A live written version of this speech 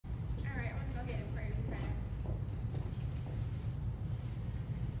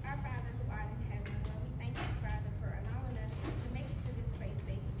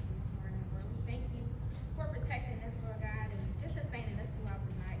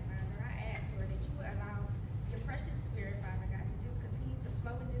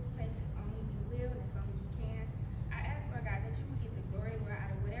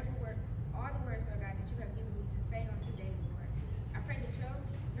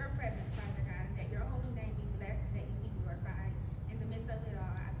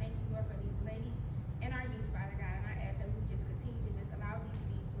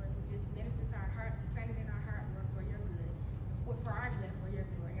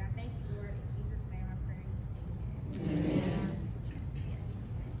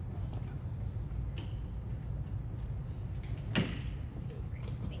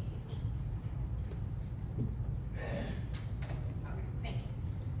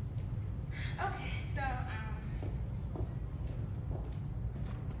Okay, so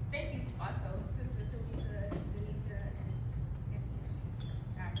thank you also, Sister Teresa, Denisa, and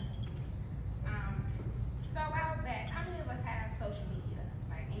Cynthia. So a while back, how many of us have social media,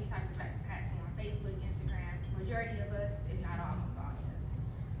 like any type of platform, Facebook, Instagram? Majority of us, if not almost all of us.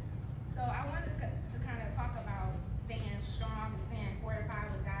 So I wanted to kind of talk about staying strong and staying fortified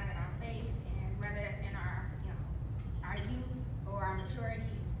with God in our faith, and whether that's in our, our youth or our maturity,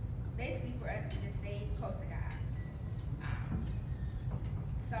 basically for us to just stay close to God.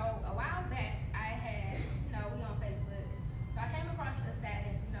 So a while back, I had, we on Facebook, so I came across a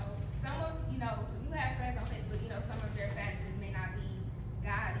status, some of, if you have friends on Facebook, some of their statuses may not be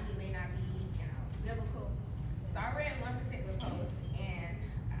godly, it may not be, biblical. So I read one particular post, and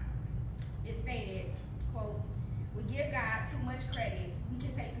it stated, quote, "We give God too much credit, we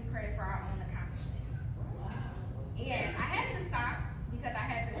can take some credit for our own accomplishments." Wow. And I had to stop, because I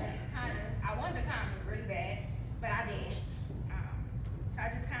had to I wanted to comment really bad, but I didn't. So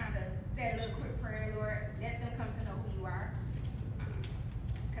I just kind of said a little quick prayer, Lord, let them come to know who you are.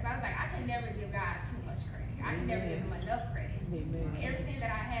 Because I was like, I can never give God too much credit. I can never give him enough credit. Amen. Everything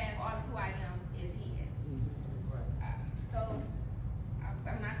that I have, all of who I am, is his. So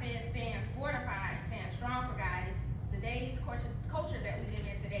when I say staying fortified, staying strong for God, it's today's culture that we live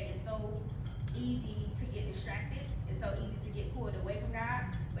in today is so easy to get distracted. It's so easy to get pulled away from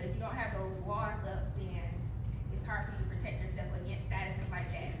God. But if you don't have those walls up, then it's hard for you to protect yourself against statuses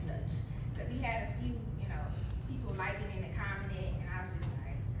like that and such. Because he had a few, people liking it and commenting, and I was just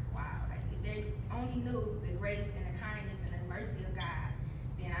like, wow. Like, if they only knew the grace and the kindness and the mercy of God,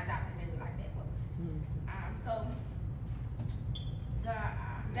 then I doubt that they would like that most. So the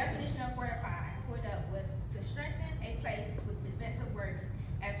definition of fortify pulled up was to strengthen a place with defensive works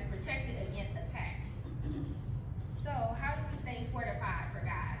as to protect it against attack. So how do we stay fortified for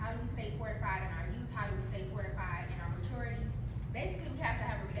God? How do we stay fortified in our youth? How do we stay fortified in our maturity? Basically, we have to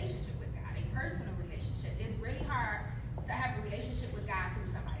have a relationship with God, a personal relationship. It's really hard to have a relationship with God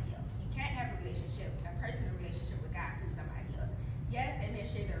through somebody else. You can't have a personal relationship with God through somebody else. Yes, they may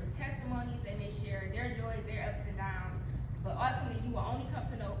share their testimonies, they may share their joys, their ups and downs, but ultimately you will only come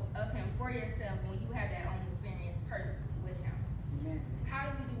to know of him for yourself when you have that own experience personally with him. Amen. How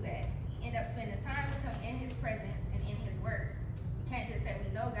do we do that? We end up spending time with him in his presence and in his word. We can't just say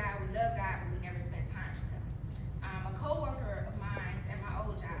we know God, we love God, but we never spend time with him. A co-worker of mine at my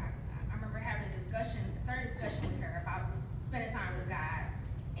old job, I remember having a certain discussion with her about spending time with God.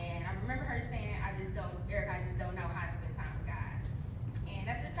 And I remember her saying, Eric, I just don't know how to spend time with God. And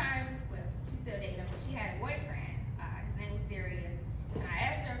at the time, well, she's still dating him, but she had a boyfriend. His name was Darius. And I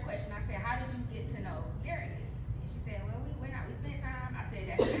asked her a question. I said, how did you get to know Darius? And she said, well, we went out, we spent time. I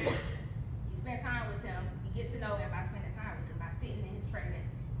said, that's the answer. You spend time with him, you get to know him by spending time with him, by sitting in his presence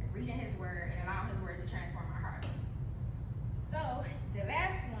and reading his word and allowing his word to transform our hearts. So the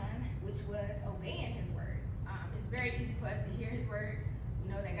last one, which was obeying his word. It's very easy for us to hear his word.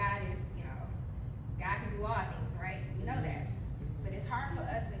 We know that God is, God can do all things, right? We know that. But it's hard for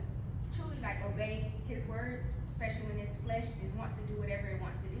us to truly obey his words, especially when this flesh just wants to do whatever it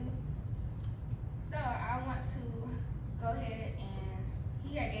wants to do. So I want to go ahead and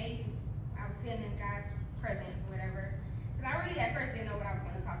I was sitting in God's presence or whatever. Because I really at first didn't know what I was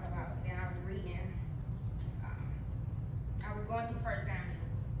going to talk about. Then I was reading. I was going through 1 Samuel.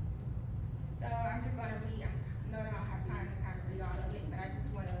 So I'm just going to read. I know that I don't have time to kind of read all of it, but I just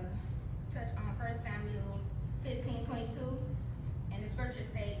want to touch on 1 Samuel 15:22. And the scripture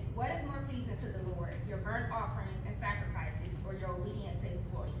states, "What is more pleasing to the Lord, your burnt offerings and sacrifices, or your obedience to his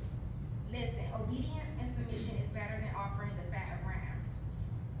voice? Listen, obedience and submission is better than offering the fat of rams."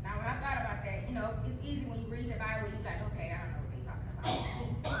 Now, when I thought about that, it's easy when you read the Bible, you're like, okay, I don't know what they're talking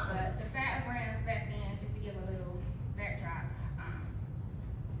about. But the fat of rams back then, just to give a little backdrop,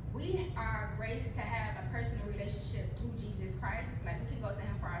 we are graced to have a personal relationship through Jesus Christ. Like, we can go to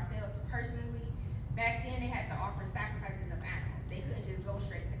him for ourselves personally. Back then, they had to offer sacrifices of animals. They couldn't just go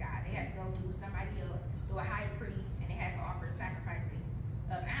straight to God. They had to go through somebody else, through a high priest, and they had to offer sacrifices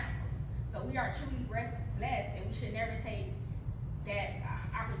of animals. So we are truly blessed, and we should never take that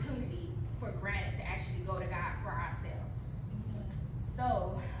opportunity for granted to actually go to God for ourselves.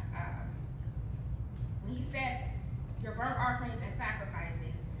 So when he said your burnt offerings and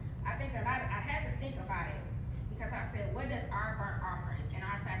sacrifices, I had to think about it, because I said, what does our burnt offerings and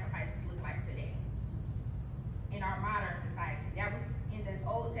our sacrifices look like today in our modern society? That was in the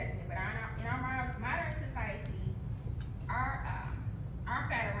Old Testament, but in our modern society, our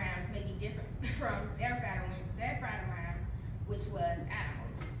fat rams may be different from their fat rams, which was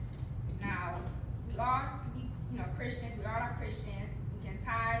animals. Now, we all can be, Christians. We all are Christians. We can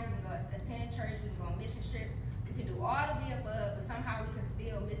tithe. We can go attend church. do all of the above, but somehow we can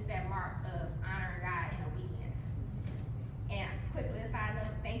still miss that mark of honoring God and obedience. And quickly, a side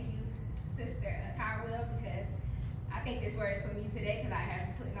note, thank you, Sister Caldwell, because I think this word is for me today because I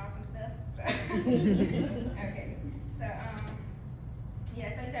have been putting on some stuff. So. Okay. So,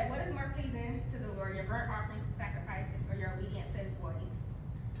 yeah, so he said, what is more pleasing to the Lord, your burnt offerings and sacrifices, or your obedience to his voice?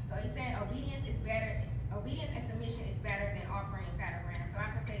 So he's saying obedience and submission is better than offering fat rams. So I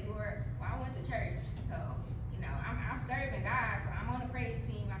can say, Lord, well, I went to church, so, you know, I'm serving God, so I'm on the praise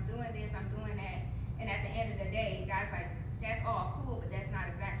team, I'm doing this, I'm doing that. And at the end of the day, God's like, that's all cool, but that's not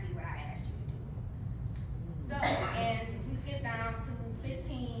exactly what I asked you to do. So, and if we skip down to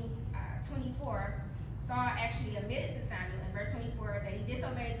 24, Saul actually admitted to Samuel in verse 24 that he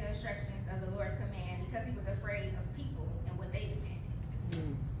disobeyed the instructions of the Lord's command because he was afraid of people and what they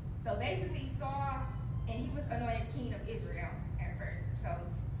demanded. So basically Saul, and he was anointed king of Israel at first. So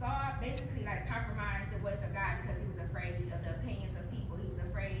Saul basically like compromised the voice of God because he was afraid of the opinions of people. He was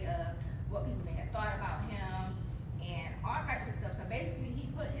afraid of what people may have thought about him and all types of stuff. So basically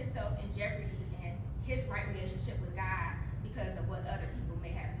he put himself in jeopardy and his right relationship with God because of what other people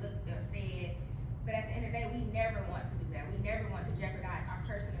may have looked or said. But at the end of the day, we never want to do that. We never want to jeopardize our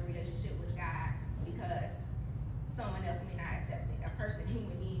personal relationship with God because someone else may not accept it. A person,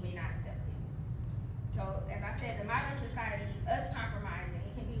 human being, may not accept it. So, as I said, the modern society, us compromising,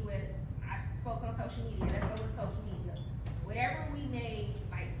 it can be with, I spoke on social media, let's go with social media. Whatever we may,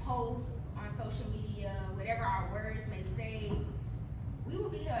 like, post on social media, whatever our words may say, we will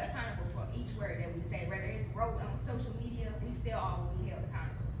be held accountable for each word that we say. Whether it's wrote on social media, we still all will be held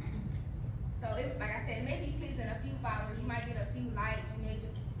accountable. So, like I said, it may be pleasing a few followers. You might get a few likes, maybe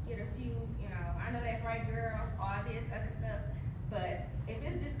get a few, you know, I know that's right, girl, all this other stuff. But if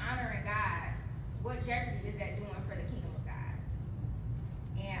it's dishonoring God, what jeopardy is that doing for the kingdom of God?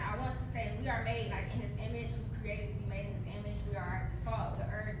 And I want to say we are made like in his image. We created to be made in his image. We are the salt of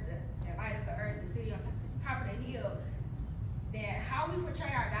the earth, the light of the earth, the city on top of the hill. Then how we portray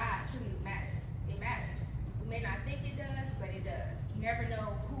our God truly matters. It matters. We may not think it does, but it does. You never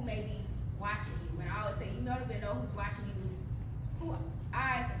know who may be watching you. And I always say, you don't even know who's watching you, who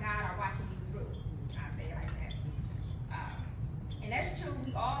eyes of God are watching you through. I say it like that. And that's true.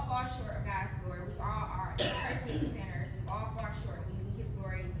 We all fall short of God's glory. We all are imperfect sinners. We all fall short. We need his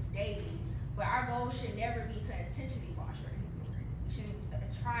glory daily. But our goal should never be to intentionally fall short of his glory. We shouldn't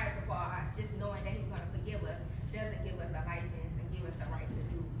try to fall just knowing that he's going to forgive us doesn't give us a license and give us a right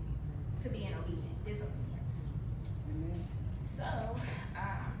to be in disobedience. Amen. So,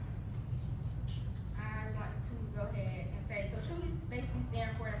 I want to go ahead and say, so truly basically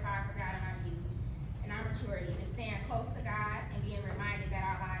staying fortified for God in our youth and our maturity is staying close to God and being reminded that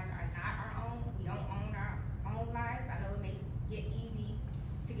our lives are not our own. We don't own our own lives. I know it may get easy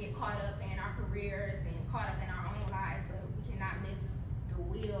to get caught up in our careers and caught up in our own lives, but we cannot miss the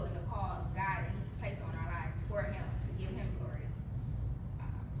will and the call of God that he's placed on our lives for him, to give him glory.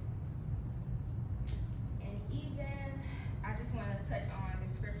 And even, I just want to touch on the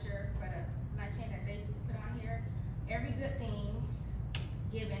scripture for the luncheon that they put on here. Every good thing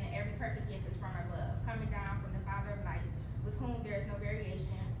given and every perfect gift is from above, coming down from the Father of lights, with whom there is no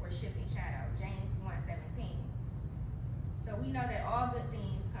variation or shifting shadow. James 1:17. So we know that all good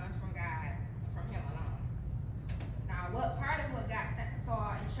things come from God, from him alone. Now, what part of what got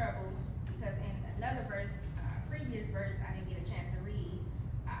Saul in trouble, because in another verse, previous verse I didn't get a chance to read,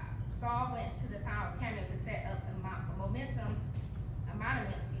 Saul went to the town of Canton to set up a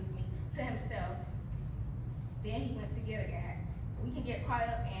monument to himself. Then he went to Gilead. We can get caught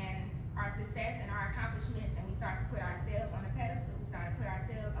up in our success and our accomplishments, and we start to put ourselves on a pedestal. We start to put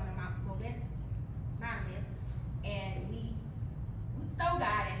ourselves on a monument, and we throw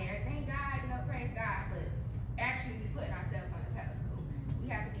God in there. Thank God, praise God, but actually we're putting ourselves on the pedestal. We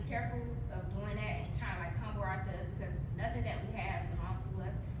have to be careful of doing that and trying to like humble ourselves, because nothing that we have belongs to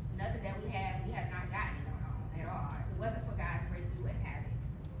us. Nothing that we have not gotten it on our own at all. If it wasn't for God's grace, we wouldn't have it.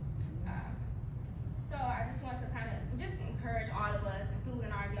 So I just want to kind of just encourage all of us,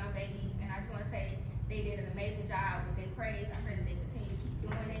 including our young babies, and I just want to say they did an amazing job with their praise. I pray that they continue to keep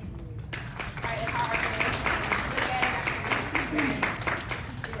doing it. Despite the hard work, look at it, I pray that they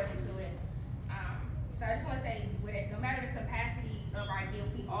keep doing it to it. So I just want to say, no matter the capacity of our gift,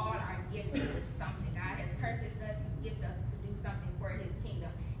 we all are gifted with something. God has purposed us, he's gifted us to do something for his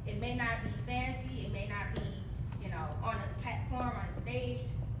kingdom. It may not be fancy, it may not be, on a platform, on a stage,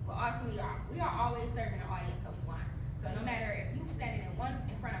 but ultimately we are always serving an audience of one. So no matter if you're standing in front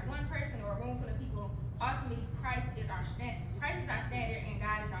of one person or a room full of people, ultimately Christ is our standard and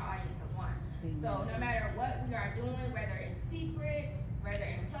God is our audience of one. Mm-hmm. So no matter what we are doing, whether in secret, whether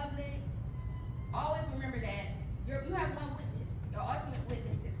in public, always remember that your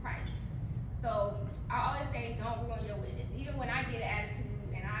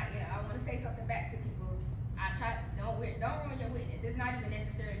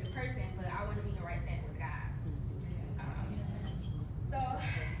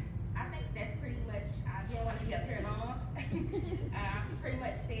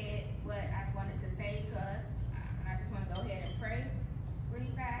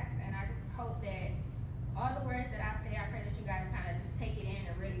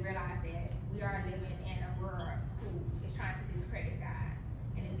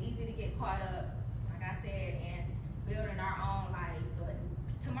caught up, like I said, in building our own life. But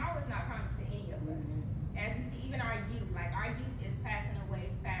tomorrow is not promised to any of us. As we see, even our youth, like our youth is passing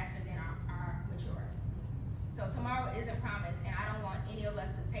away faster than our mature. So tomorrow isn't promised, and I don't want any of us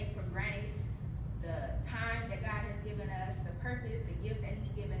to take for granted the time that God has given us, the purpose, the gifts that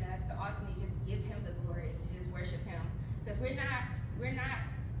He's given us, to ultimately just give Him the glory, to just worship Him. Because we're not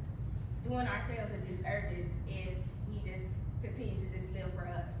doing ourselves a disservice if we just continue to just live for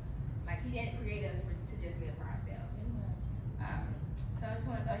us. Like, He didn't create us to just live for ourselves. So I just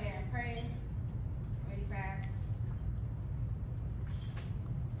want to go ahead and pray really fast.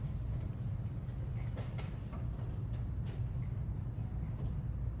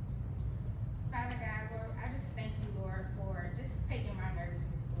 Father God, Lord, I just thank you, Lord, for just taking my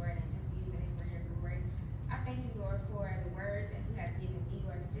nervousness, Lord, and just using it for your glory. I thank you, Lord, for the word that you have given me,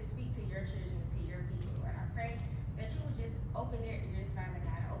 Lord, to just speak to your children and to your people, Lord. I pray that you would just open their ears, Father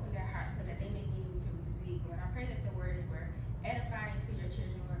God, open their hearts so that they may be able to receive, Lord. I pray that the words were edifying to your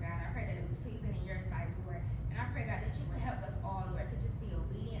children, Lord God. I pray that it was pleasing in your sight, Lord. And I pray, God, that you would help us all, Lord, to just be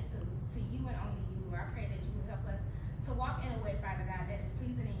obedient to you and only you, Lord. I pray that you would help us to walk in a way, Father God, that is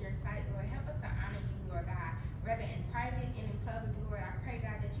pleasing in your sight, Lord. Help us to honor you, Lord God, whether in private and in public, Lord. I pray,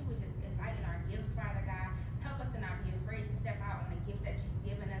 God, that you would just enlighten our gifts, Father God. Help us to not be afraid to step out on the gifts that you've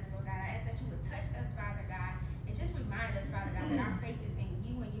given us, Lord God. I ask that you would touch us, Father God, and just remind us, Father God, that our faith is in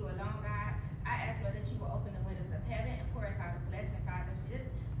you and you alone, God. I ask, Lord, that you will open the windows of heaven and pour us out a blessing, Father, to just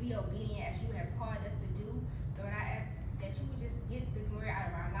be obedient as you have called us to do. Lord, I ask that you would just get the glory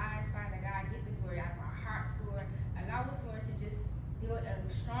out of our lives, Father God, get the glory out of our hearts, Lord. Allow us, Lord, to just build a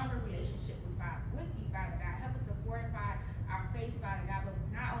stronger relationship with you, Father God. Help us to fortify our faith, Father God, but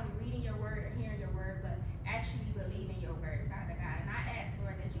not only reading your word or hearing your word, but actually believing your word, Father God. And I ask,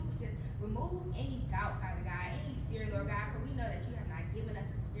 Lord, that you would just remove any doubt, Father God, any fear, Lord God, for we know that you have not given us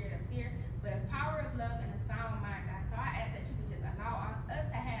a spirit of fear, but a power of love and a sound mind, God. So I ask that you would just allow us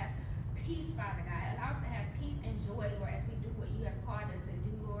to have peace, Father God. Allow us to have peace and joy, Lord, as we do what you have called us to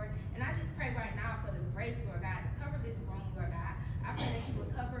do, Lord. And I just pray right now for the grace, Lord God, to cover this room, Lord God. I pray that you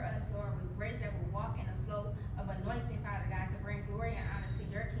would cover us, Lord, with grace that will walk in the flow of anointing, Father God, to bring glory and honor to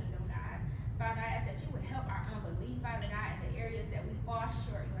your kingdom, God. Father, I ask that you would help our unbelief, Father God, in the areas that we fall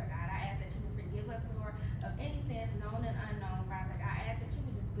short, Lord God. I ask that you would forgive us, Lord, of any sins known and unknown, Father God. I ask that you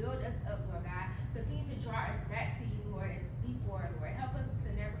would just build us up, Lord God. Continue to draw us back to you, Lord, as before, Lord. Help us to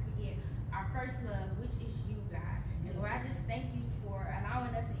never forget our first love, which is you, God. And Lord, I just thank you for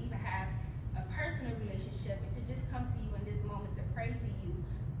allowing us to even have a personal relationship and to just come to you in this moment to pray to you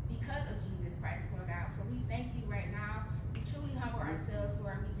because of Jesus Christ, Lord God. So we thank you right now. We truly humble ourselves,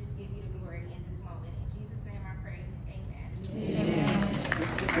 Lord, and we just give you the glory in this moment. In Jesus' name I pray. Amen.